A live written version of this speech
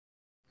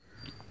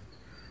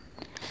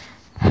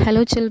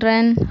Hello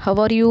children, how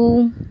are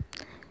you?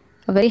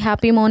 A very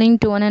happy morning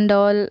to one and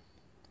all.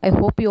 I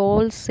hope you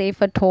all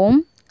safe at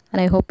home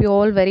and I hope you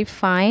all very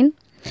fine.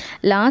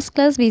 Last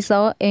class we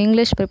saw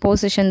English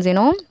prepositions,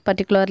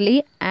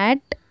 particularly at,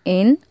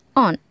 in,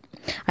 on.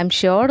 I'm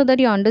sure that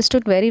you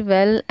understood very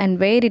well and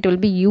where it will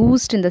be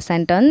used in the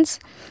sentence.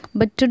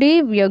 But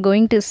today we are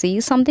going to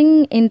see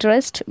something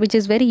interest which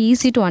is very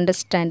easy to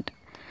understand.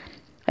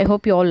 I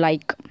hope you all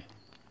like.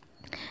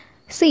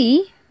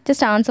 See,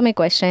 just answer my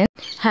question.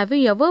 Have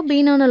you ever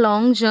been on a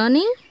long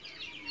journey?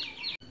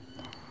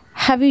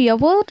 Have you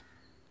ever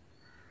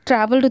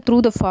traveled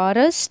through the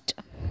forest?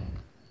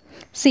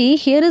 See,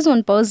 here is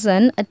one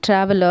person, a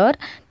traveler,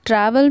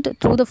 traveled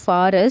through the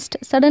forest.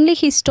 Suddenly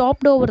he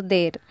stopped over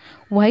there.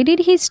 Why did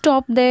he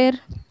stop there?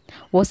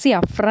 Was he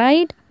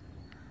afraid?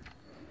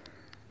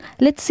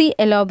 Let's see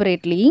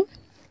elaborately.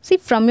 See,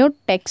 from your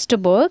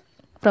textbook,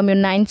 from your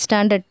 9th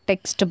standard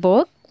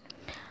textbook,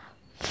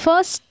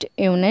 first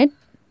unit,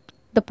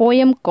 the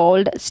poem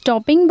called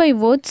Stopping by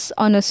Woods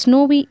on a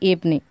Snowy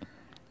Evening.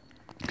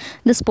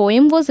 This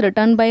poem was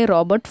written by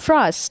Robert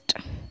Frost.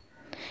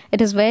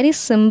 It is very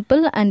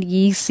simple and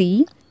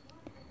easy.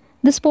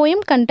 This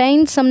poem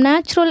contains some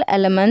natural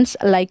elements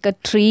like a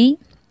tree,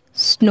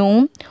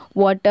 snow,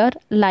 water,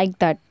 like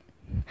that.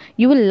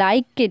 You will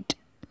like it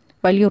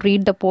while you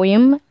read the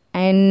poem,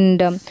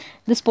 and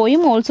this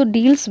poem also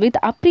deals with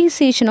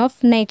appreciation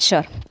of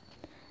nature.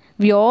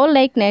 We all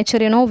like nature,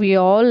 we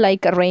all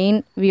like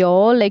rain, we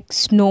all like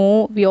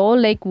snow, we all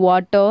like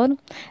water.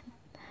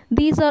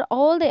 These are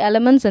all the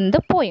elements in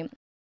the poem.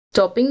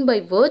 Stopping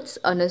by Woods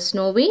on a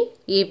Snowy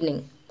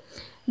Evening.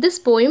 This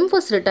poem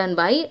was written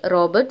by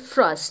Robert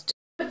Frost.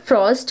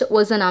 Frost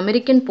was an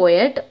American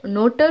poet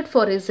noted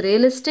for his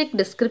realistic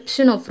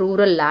description of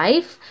rural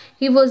life.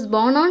 He was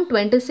born on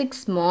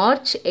 26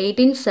 March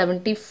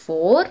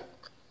 1874.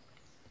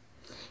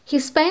 He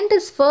spent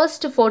his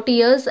first 40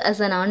 years as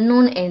an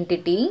unknown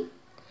entity.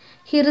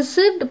 He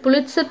received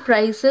Pulitzer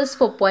Prizes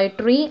for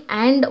poetry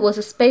and was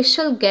a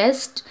special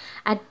guest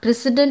at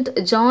President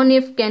John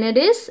F.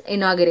 Kennedy's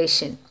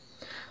inauguration.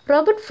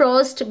 Robert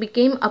Frost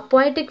became a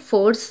poetic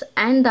force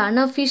and the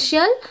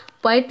unofficial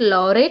poet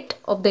laureate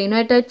of the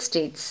United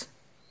States.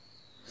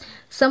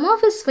 Some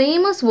of his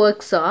famous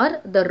works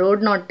are The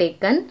Road Not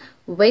Taken,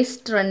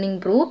 West Running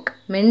Brook,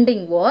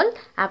 Mending Wall,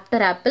 After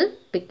Apple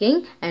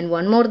Picking, and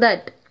one more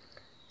that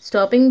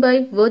Stopping by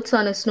Woods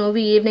on a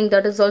Snowy Evening.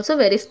 That is also a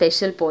very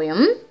special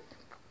poem.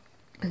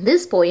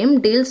 This poem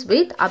deals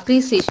with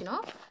appreciation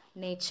of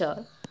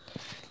nature.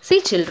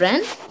 See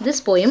children, this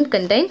poem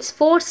contains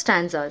 4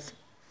 stanzas.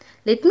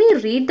 Let me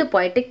read the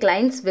poetic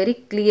lines very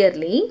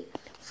clearly.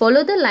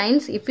 Follow the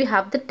lines if you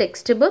have the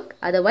textbook,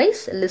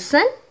 otherwise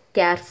listen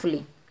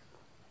carefully.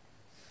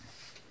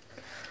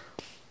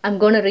 I'm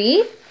going to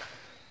read.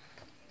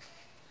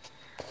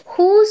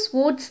 Whose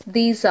woods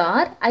these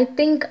are, I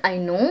think I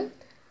know.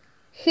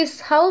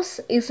 His house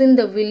is in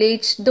the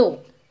village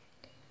though.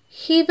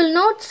 He will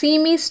not see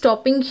me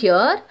stopping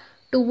here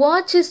to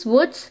watch his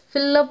woods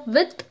fill up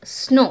with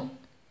snow.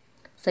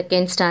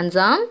 Second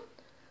stanza.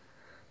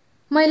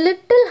 My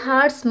little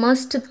hearts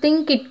must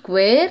think it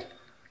queer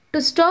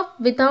to stop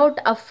without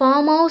a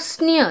farmhouse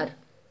near.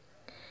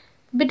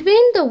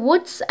 Between the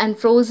woods and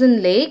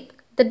frozen lake,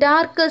 the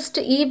darkest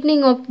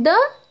evening of the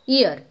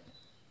year.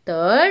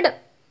 Third.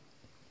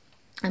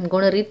 I'm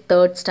going to read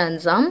third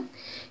stanza.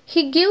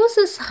 He gives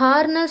his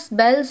harness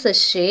bells a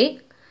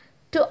shake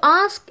to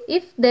ask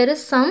if there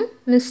is some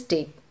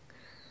mistake.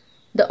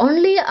 The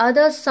only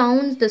other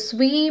sounds the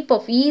sweep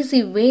of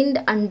easy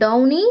wind and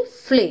downy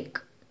flake.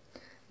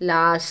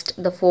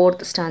 Last, the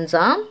fourth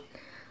stanza.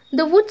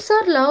 The woods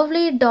are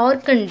lovely,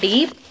 dark and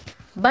deep,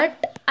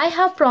 but I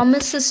have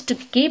promises to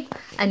keep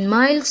and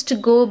miles to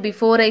go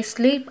before I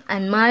sleep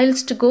and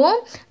miles to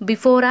go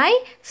before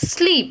I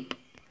sleep.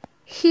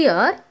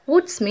 Here,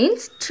 woods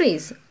means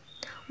trees.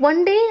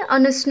 One day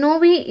on a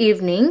snowy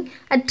evening,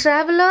 a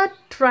traveler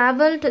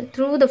travelled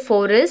through the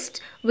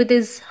forest with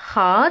his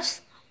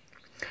horse,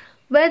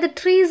 where the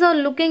trees are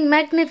looking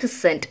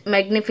magnificent.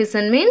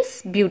 Magnificent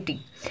means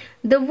beauty.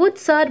 The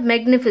woods are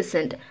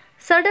magnificent.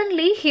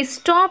 Suddenly he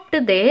stopped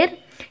there.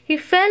 He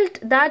felt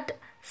that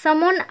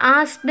someone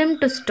asked him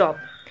to stop.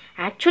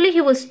 Actually,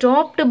 he was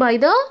stopped by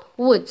the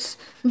woods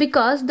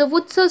because the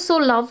woods are so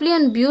lovely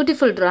and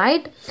beautiful,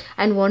 right?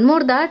 And one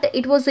more that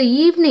it was an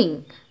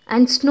evening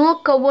and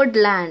snow-covered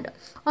land.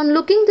 On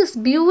looking this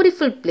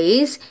beautiful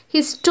place,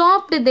 he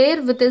stopped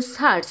there with his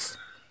horse.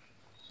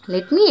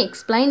 Let me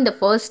explain the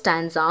first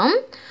stanza.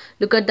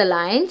 Look at the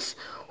lines.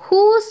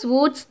 Whose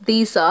woods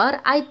these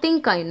are, I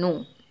think I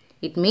know.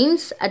 It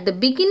means at the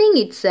beginning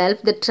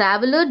itself, the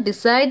traveler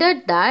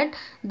decided that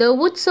the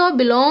woods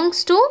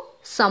belongs to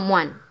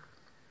someone.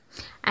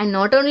 And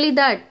not only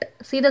that,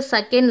 see the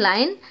second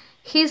line.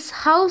 His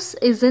house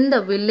is in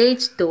the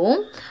village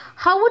though.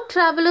 How would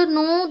traveler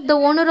know the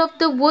owner of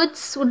the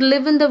woods would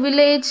live in the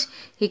village?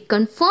 He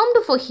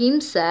confirmed for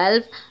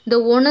himself the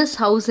owner's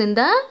house in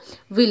the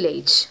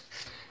village.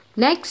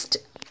 Next,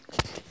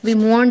 we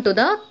move on to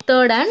the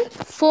third and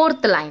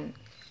fourth line.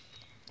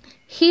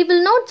 He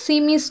will not see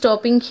me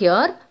stopping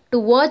here to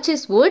watch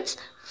his woods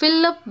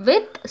fill up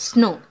with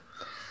snow.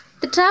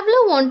 The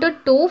traveler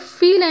wanted to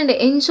feel and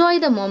enjoy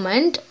the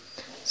moment,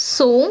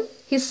 so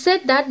he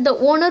said that the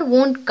owner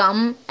won't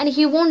come and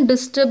he won't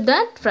disturb the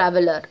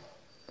traveler.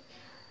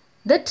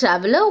 The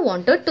traveler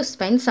wanted to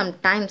spend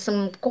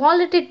some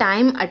quality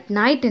time at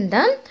night in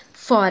the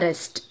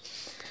forest.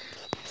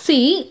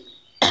 See,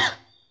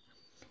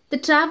 the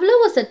traveler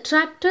was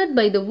attracted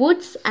by the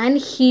woods and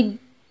he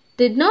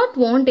did not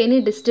want any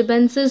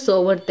disturbances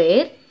over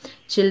there.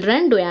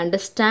 Children, do you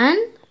understand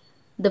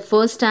the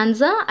first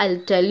stanza?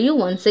 I'll tell you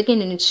once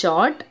again in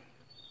short.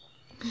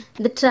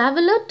 The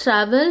traveler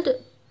traveled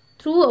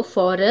through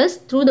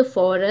the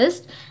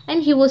forest,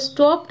 and he was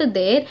stopped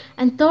there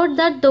and thought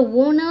that the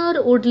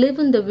owner would live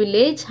in the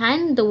village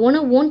and the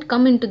owner won't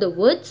come into the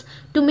woods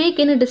to make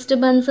any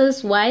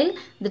disturbances while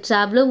the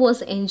traveler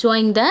was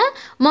enjoying the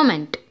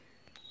moment.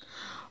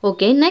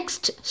 Okay,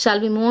 next,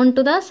 shall we move on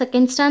to the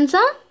second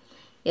stanza?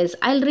 Yes,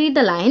 I'll read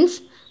the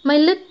lines. My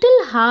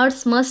little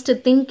hearts must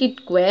think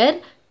it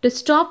queer to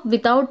stop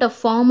without a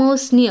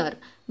farmhouse near,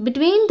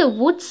 between the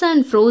woods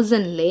and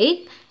frozen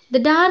lake, the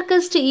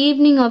darkest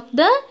evening of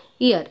the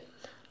year.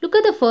 Look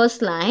at the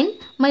first line.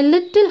 My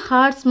little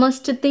hearts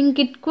must think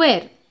it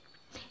queer.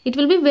 It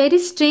will be very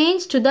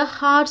strange to the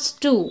hearts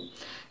too.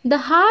 The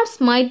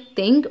hearts might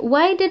think,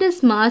 why did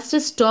his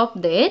master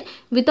stop there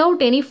without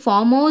any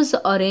farmhouse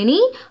or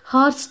any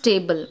horse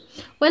stable?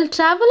 While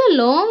travel a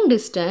long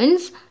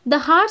distance, the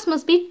hearts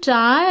must be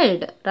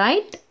tired,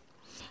 right?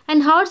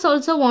 And hearts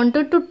also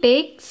wanted to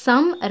take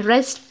some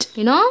rest,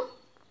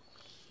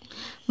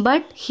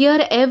 But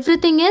here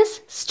everything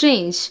is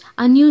strange,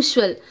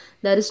 unusual.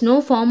 There is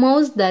no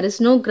farmhouse, there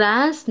is no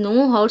grass,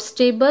 no horse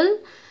stable.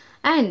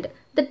 And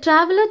the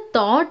traveler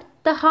thought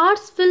the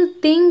hearts will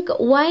think,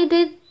 why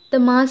did the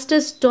master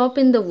stop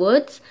in the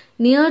woods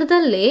near the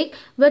lake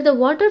where the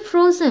water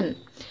frozen?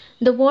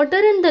 The water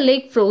in the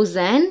lake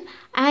frozen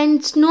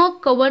and snow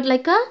covered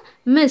like a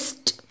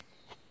mist.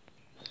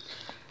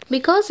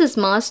 Because his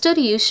master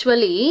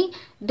usually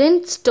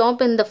didn't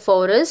stop in the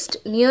forest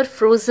near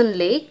frozen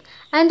lake,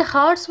 and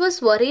horse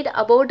was worried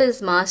about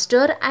his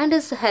master and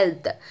his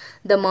health.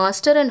 The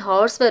master and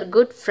horse were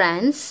good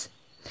friends.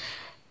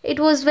 It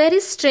was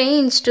very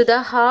strange to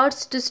the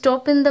horse to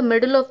stop in the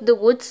middle of the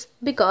woods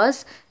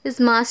because his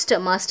master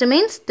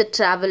means the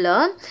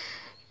traveler,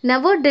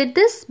 never did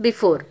this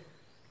before.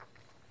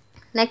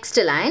 Next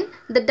line,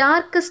 the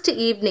darkest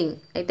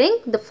evening. I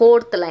think the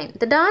fourth line,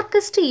 the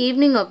darkest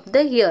evening of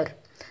the year.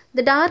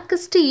 The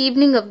darkest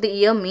evening of the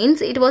year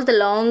means it was the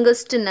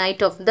longest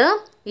night of the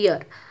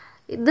year.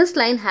 This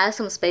line has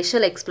some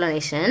special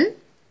explanation.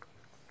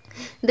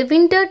 The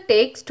winter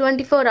takes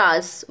 24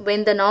 hours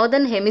when the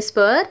northern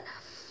hemisphere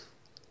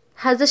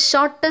has the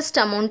shortest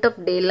amount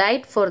of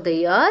daylight for the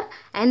year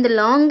and the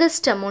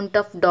longest amount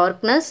of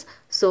darkness,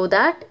 so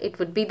that it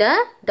would be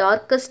the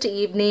darkest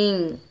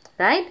evening,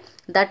 right?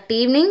 That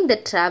evening the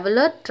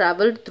traveler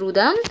traveled through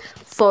the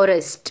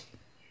forest.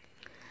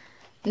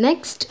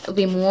 Next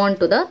we move on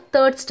to the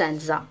third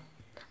stanza.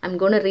 I'm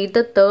going to read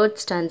the third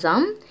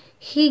stanza.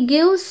 He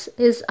gives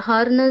his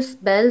harness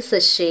bells a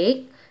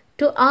shake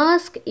to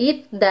ask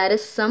if there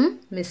is some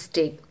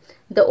mistake.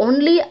 The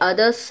only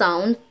other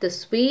sound the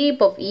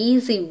sweep of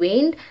easy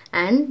wind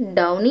and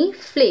downy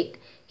flake.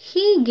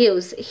 He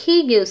gives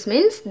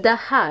means the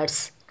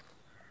hearts.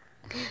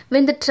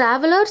 When the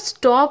traveler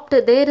stopped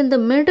there in the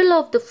middle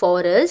of the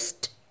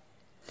forest,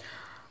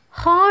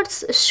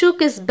 Hearts shook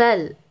his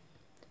bell.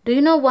 Do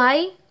you know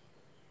why?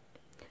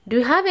 Do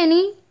you have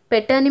any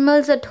pet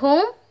animals at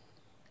home?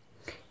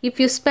 If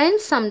you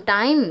spend some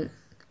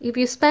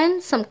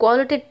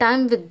quality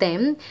time with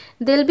them,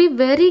 they'll be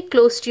very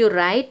close to you,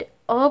 right?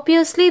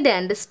 Obviously, they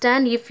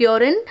understand if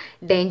you're in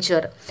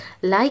danger.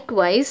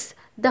 Likewise,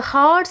 the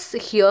horse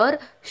here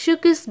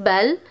shook his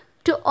bell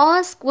to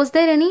ask, was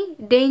there any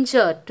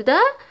danger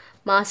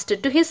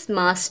to his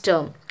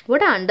master?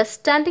 What an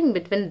understanding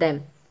between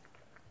them.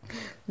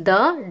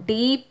 The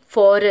deep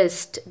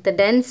forest, the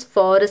dense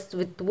forest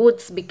with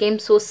woods became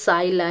so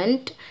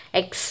silent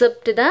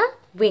except the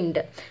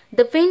wind.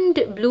 The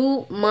wind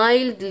blew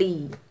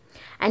mildly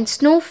and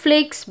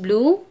snowflakes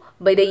blew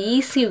by the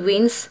easy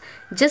winds.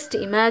 Just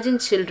imagine,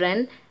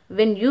 children,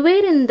 when you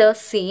were in the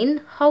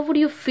scene, how would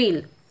you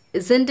feel?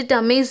 Isn't it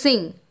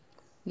amazing?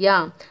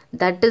 Yeah,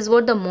 that is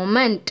what the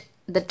moment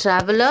the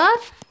traveler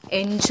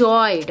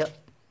enjoyed.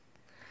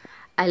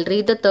 I'll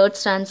read the third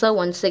stanza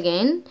once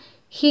again.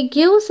 He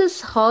gives his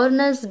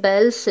harness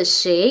bells a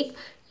shake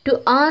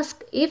to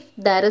ask if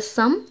there is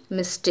some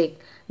mistake.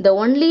 The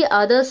only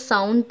other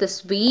sound the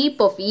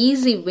sweep of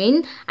easy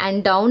wind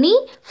and downy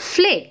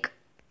flake.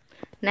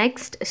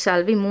 Next,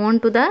 shall we move on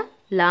to the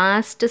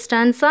last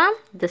stanza,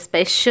 the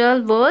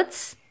special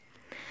words.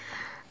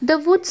 The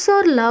woods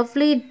are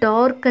lovely,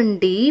 dark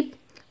and deep,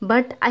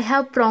 but I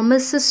have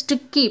promises to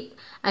keep,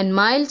 and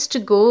miles to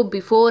go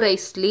before I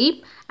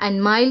sleep,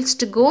 and miles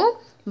to go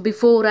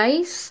before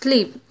I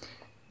sleep.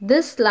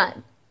 This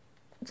line,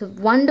 it's a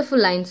wonderful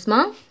line,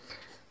 ma.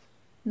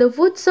 The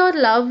woods are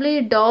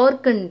lovely,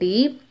 dark and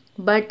deep,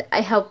 but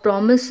I have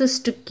promises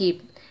to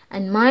keep,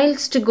 and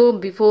miles to go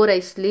before I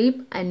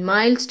sleep, and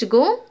miles to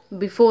go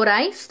before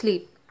I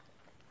sleep.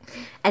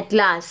 At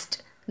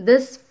last,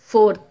 this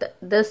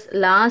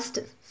last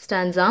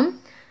stanza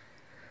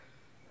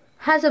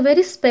has a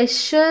very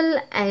special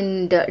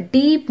and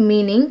deep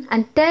meaning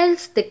and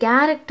tells the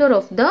character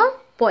of the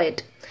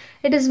poet.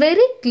 It is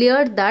very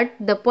clear that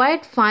the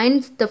poet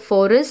finds the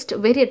forest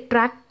very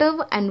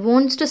attractive and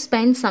wants to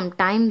spend some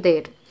time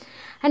there.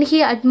 And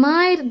he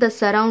admires the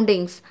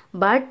surroundings,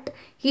 but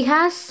he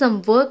has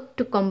some work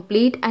to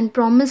complete and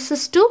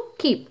promises to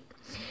keep.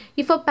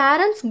 If our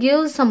parents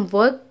give some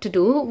work to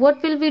do,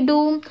 what will we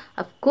do?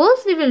 Of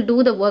course, we will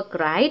do the work,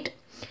 right?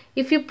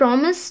 If you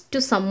promise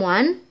to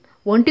someone,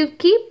 won't you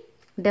keep?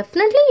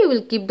 Definitely you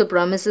will keep the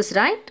promises,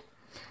 right?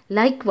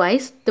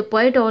 Likewise, the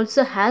poet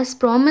also has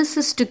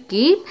promises to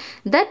keep.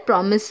 That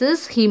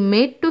promises he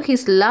made to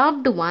his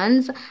loved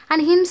ones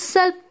and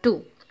himself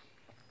too.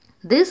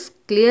 This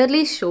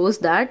clearly shows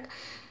that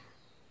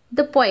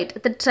the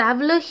poet, the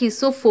traveler, he is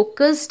so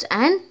focused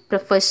and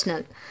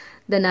professional.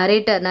 The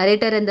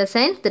narrator in the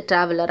sense, the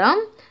traveler.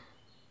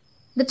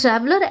 The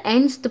traveler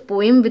ends the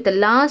poem with the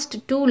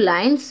last two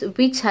lines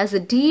which has a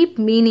deep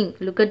meaning.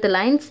 Look at the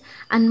lines.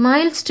 And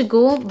miles to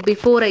go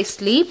before I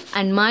sleep,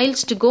 and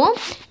miles to go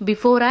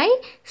before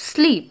I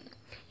sleep.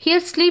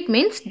 Here sleep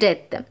means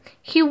death.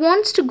 He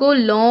wants to go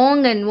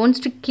long and wants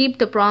to keep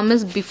the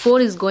promise before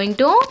he is going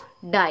to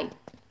die.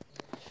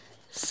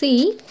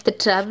 See, the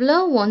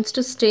traveler wants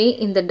to stay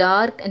in the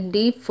dark and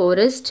deep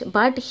forest,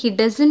 but he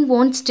doesn't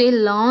want to stay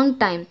long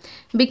time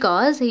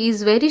because he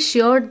is very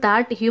sure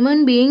that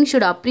human beings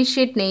should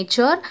appreciate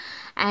nature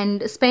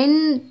and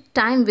spend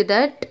time with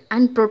it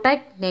and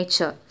protect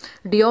nature.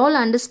 Do you all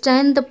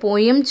understand the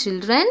poem,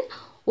 children?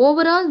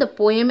 Overall, the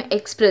poem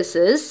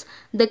expresses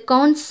the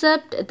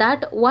concept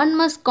that one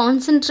must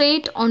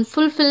concentrate on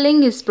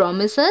fulfilling his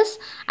promises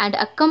and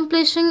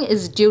accomplishing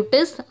his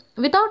duties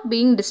without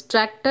being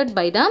distracted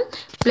by the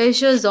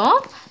pleasures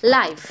of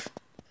life.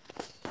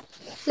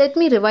 Let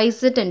me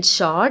revise it in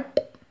short.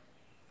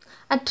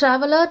 A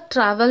traveler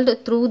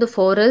traveled through the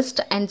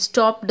forest and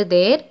stopped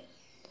there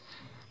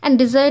and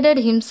decided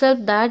himself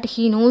that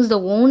he knows the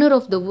owner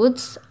of the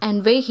woods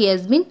and where he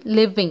has been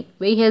living.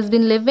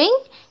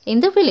 In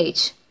the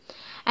village,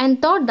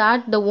 and thought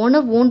that the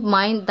owner won't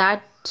mind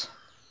that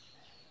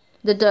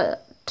the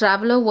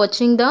traveler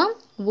watching the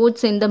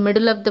woods in the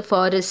middle of the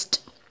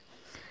forest.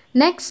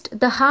 Next,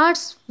 the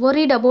horse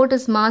worried about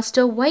his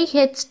master why he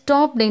had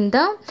stopped in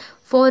the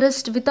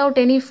forest without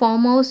any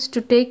farmhouse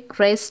to take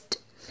rest,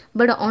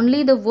 but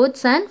only the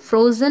woods and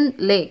frozen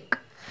lake.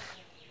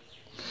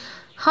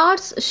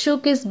 Horse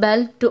shook his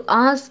bell to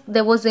ask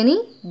there was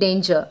any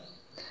danger.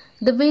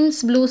 The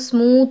winds blew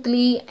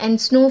smoothly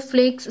and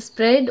snowflakes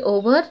spread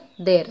over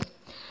there.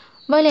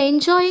 While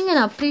enjoying and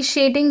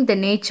appreciating the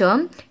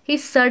nature, he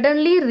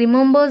suddenly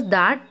remembers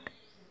that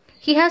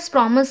he has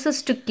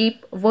promises to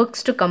keep,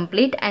 works to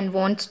complete, and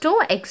wants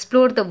to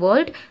explore the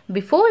world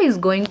before he is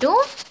going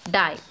to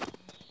die.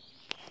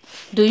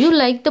 Do you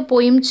like the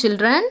poem,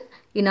 children?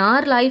 In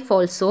our life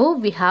also,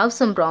 we have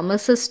some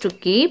promises to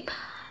keep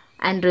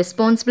and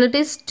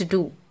responsibilities to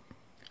do.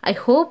 I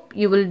hope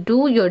you will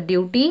do your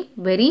duty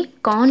very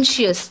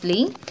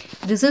consciously.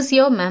 This is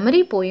your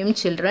memory poem,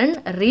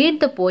 children.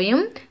 Read the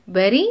poem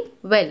very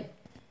well.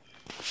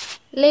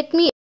 Let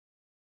me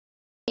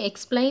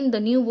explain the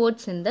new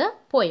words in the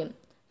poem.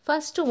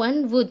 First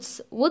one,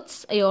 woods.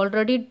 Woods, I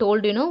already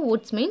told you,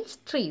 woods means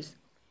trees.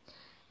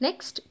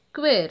 Next,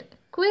 queer.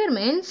 Queer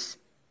means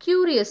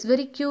curious,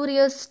 very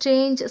curious,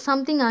 strange,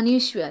 something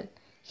unusual.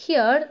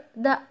 Here,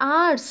 the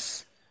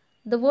arts.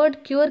 The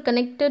word cure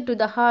connected to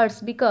the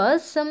hearts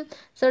because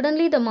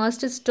suddenly the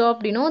master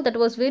stopped, that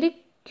was very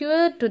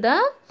cure to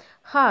the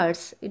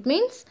hearts. It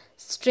means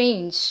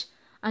strange,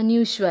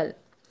 unusual.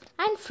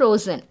 And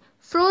frozen.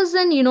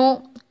 Frozen,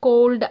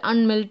 cold,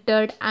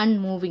 unmelted,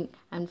 unmoving.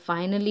 And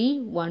finally,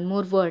 one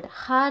more word,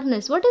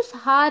 harness. What is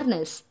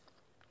harness?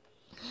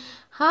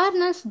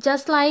 Harness,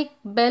 just like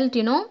belt,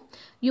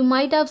 you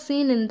might have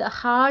seen in the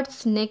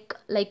horse's neck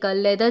like a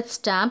leather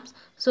straps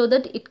so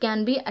that it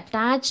can be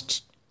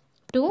attached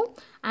to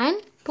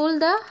and pull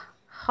the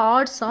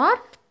horse or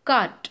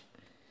cart.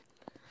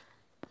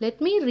 Let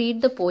me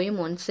read the poem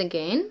once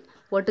again.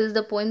 What is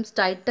the poem's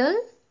title?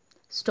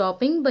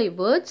 Stopping by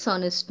Woods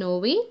on a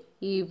Snowy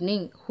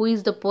Evening. Who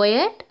is the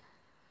poet?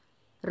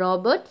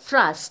 Robert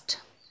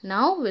Frost.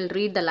 Now we'll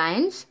read the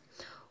lines.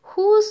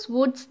 Whose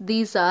woods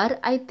these are,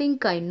 I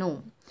think I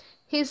know.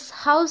 His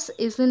house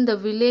is in the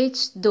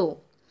village though.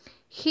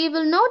 He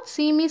will not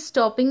see me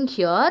stopping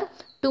here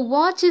to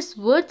watch his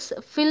woods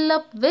fill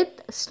up with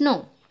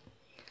snow.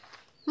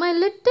 My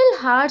little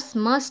hearts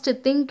must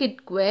think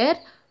it queer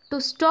to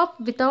stop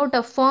without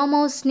a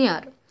farmhouse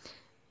near.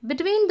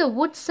 Between the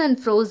woods and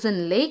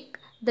frozen lake,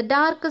 the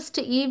darkest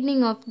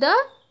evening of the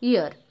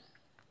year.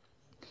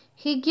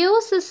 He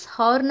gives his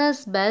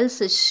harness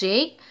bells a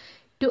shake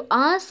to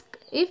ask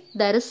if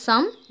there is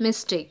some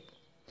mistake.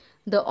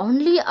 The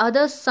only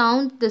other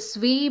sound the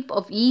sweep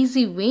of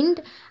easy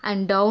wind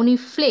and downy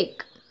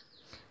flake.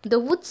 The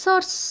woods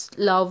are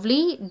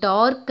lovely,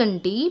 dark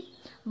and deep,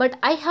 but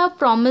I have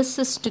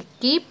promises to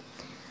keep,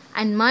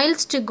 and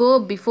miles to go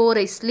before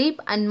I sleep,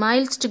 and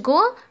miles to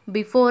go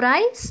before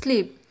I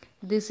sleep.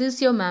 This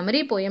is your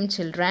memory poem,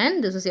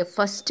 children. This is your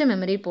first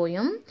memory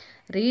poem.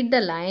 Read the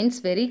lines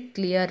very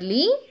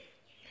clearly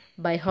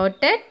by heart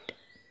it.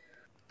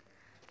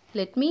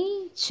 Let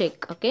me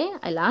check, okay?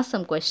 I'll ask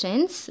some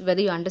questions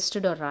whether you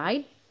understood or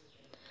right.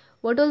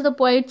 What was the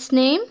poet's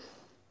name?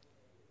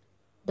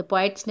 The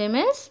poet's name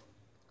is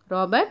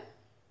Robert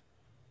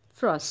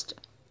Frost.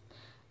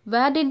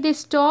 Where did they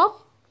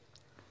stop?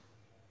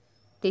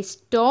 They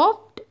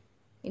stopped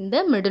in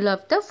the middle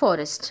of the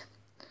forest.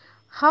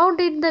 How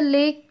did the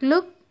lake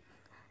look?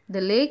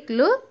 The lake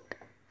looked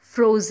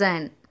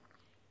frozen.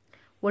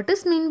 What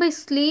is meant by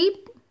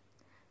sleep?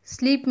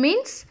 Sleep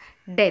means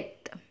death.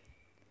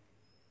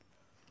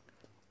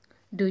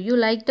 Do you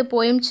like the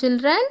poem,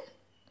 children?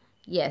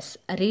 Yes,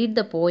 read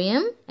the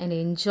poem and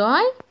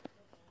enjoy.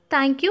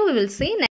 Thank you. We will see next.